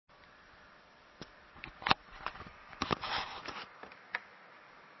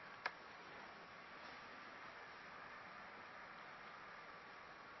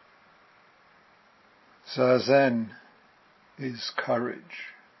Zazen is courage.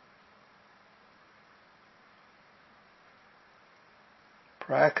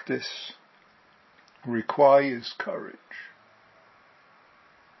 Practice requires courage.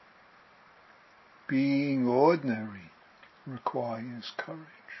 Being ordinary requires courage.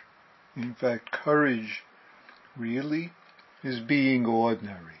 In fact, courage really is being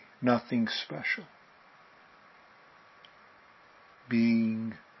ordinary, nothing special.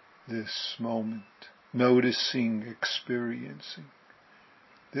 Being this moment, noticing, experiencing.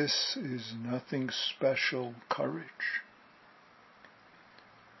 This is nothing special courage.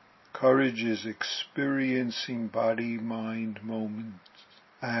 Courage is experiencing body-mind moments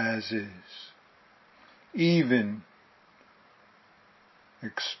as is. Even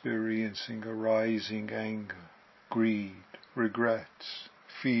experiencing arising anger, greed, regrets,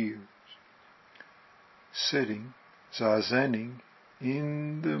 fears. Sitting, zazening,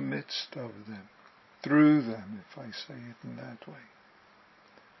 in the midst of them, through them, if I say it in that way.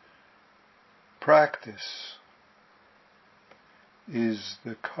 Practice is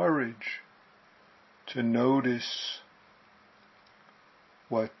the courage to notice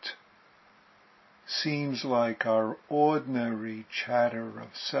what seems like our ordinary chatter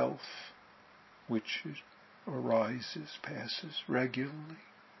of self, which arises, passes regularly.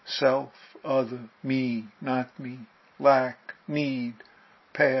 Self, other, me, not me, lack, need,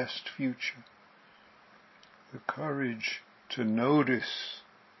 past, future. The courage to notice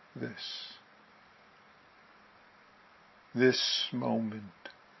this moment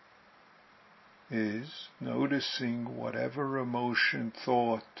is noticing whatever emotion,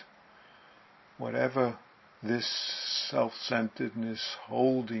 thought, whatever this self-centeredness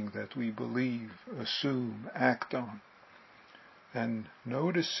holding that we believe, assume, act on. And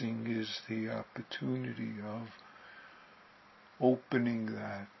noticing is the opportunity of opening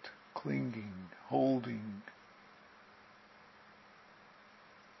that, clinging, holding,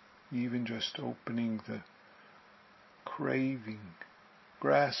 even just opening the craving,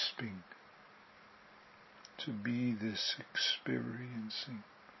 grasping to be this experiencing.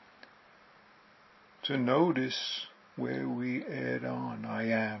 To notice where we add on, I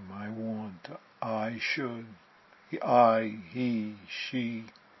am, I want, I should, I, he, she.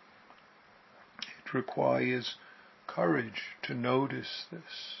 It requires courage to notice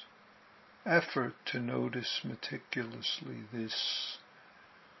this, effort to notice meticulously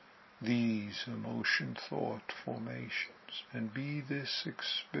these emotion, thought formations, and be this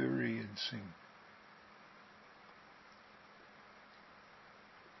experiencing.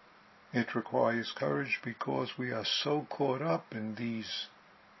 It requires courage because we are so caught up in these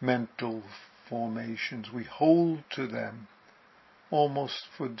mental formations. We hold to them almost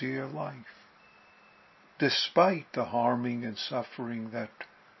for dear life, despite the harming and suffering that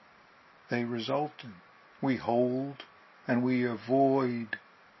they result in. We hold and we avoid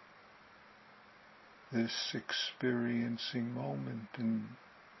this experiencing moment and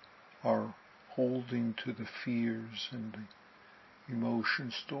are holding to the fears and the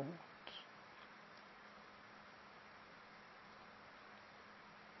emotion thoughts.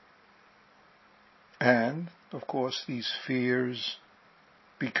 And, of course, these fears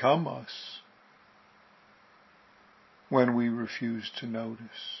become us when we refuse to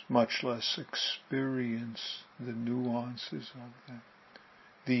notice, much less experience the nuances of them.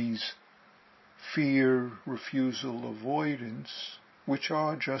 These fear, refusal, avoidance, which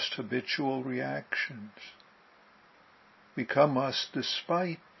are just habitual reactions, become us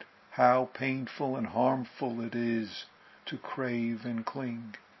despite how painful and harmful it is to crave and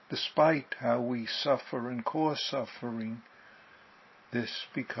cling. Despite how we suffer and cause suffering, this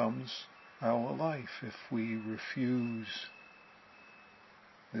becomes our life if we refuse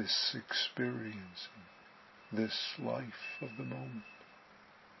this experiencing, this life of the moment.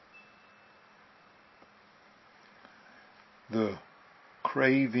 The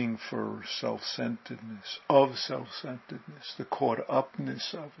craving for self-centeredness, the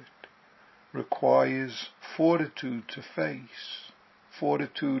caught-upness of it, requires fortitude to face,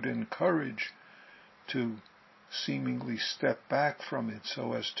 fortitude and courage to seemingly step back from it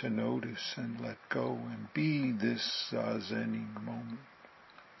so as to notice and let go and be this zazening moment.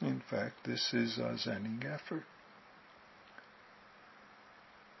 In fact, this is zazening effort.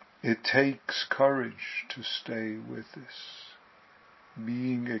 It takes courage to stay with this,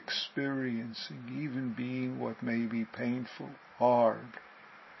 experiencing, even being what may be painful, hard,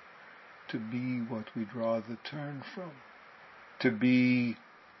 to be what we'd rather turn from, to be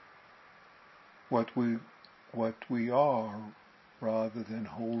what we are, rather than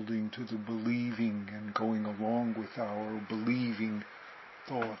holding to the believing and going along with our believing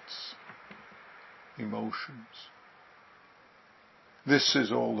thoughts. emotions. This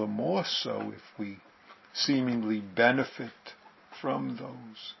is all the more so if we seemingly benefit from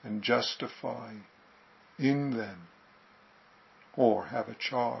those and justify in them or have a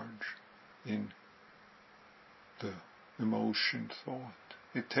charge in the emotion thought.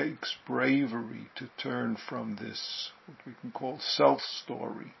 It takes bravery to turn from this, what we can call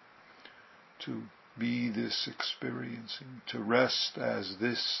self-story, to be this experiencing, to rest as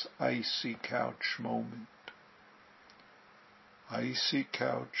this icy couch moment. Icy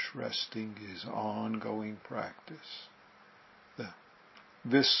couch resting is ongoing practice. The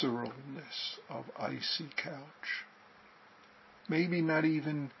visceralness of icy couch. Maybe not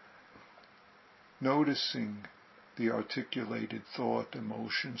even noticing the articulated thought,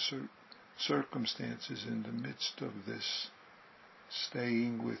 emotion, circumstances in the midst of this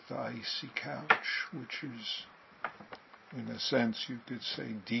staying with the icy couch, which is, in a sense, you could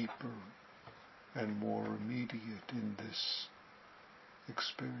say, deeper and more immediate in this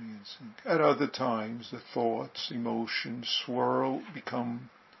experiencing. At other times, the thoughts, emotions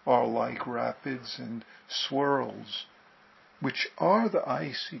are like rapids and swirls, which are the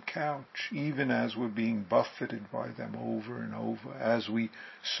icy couch, even as we're being buffeted by them over and over, as we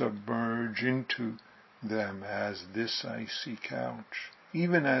submerge into them as this icy couch,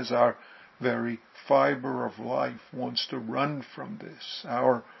 even as our very fiber of life wants to run from this.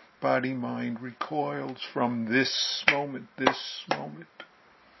 Our body-mind recoils from this moment.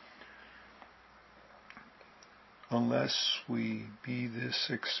 Unless we be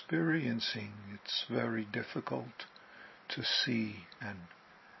this experiencing, it's very difficult to see and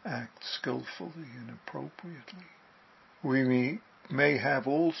act skillfully and appropriately. We may have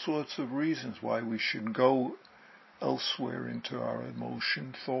all sorts of reasons why we should go elsewhere into our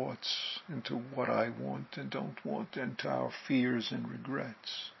emotion, thoughts, into what I want and don't want, into our fears and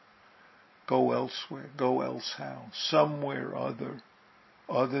regrets. Go elsewhere, go else how, somewhere other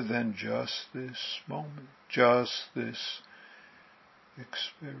than just this moment, just this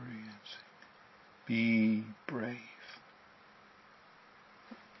experiencing. Be brave.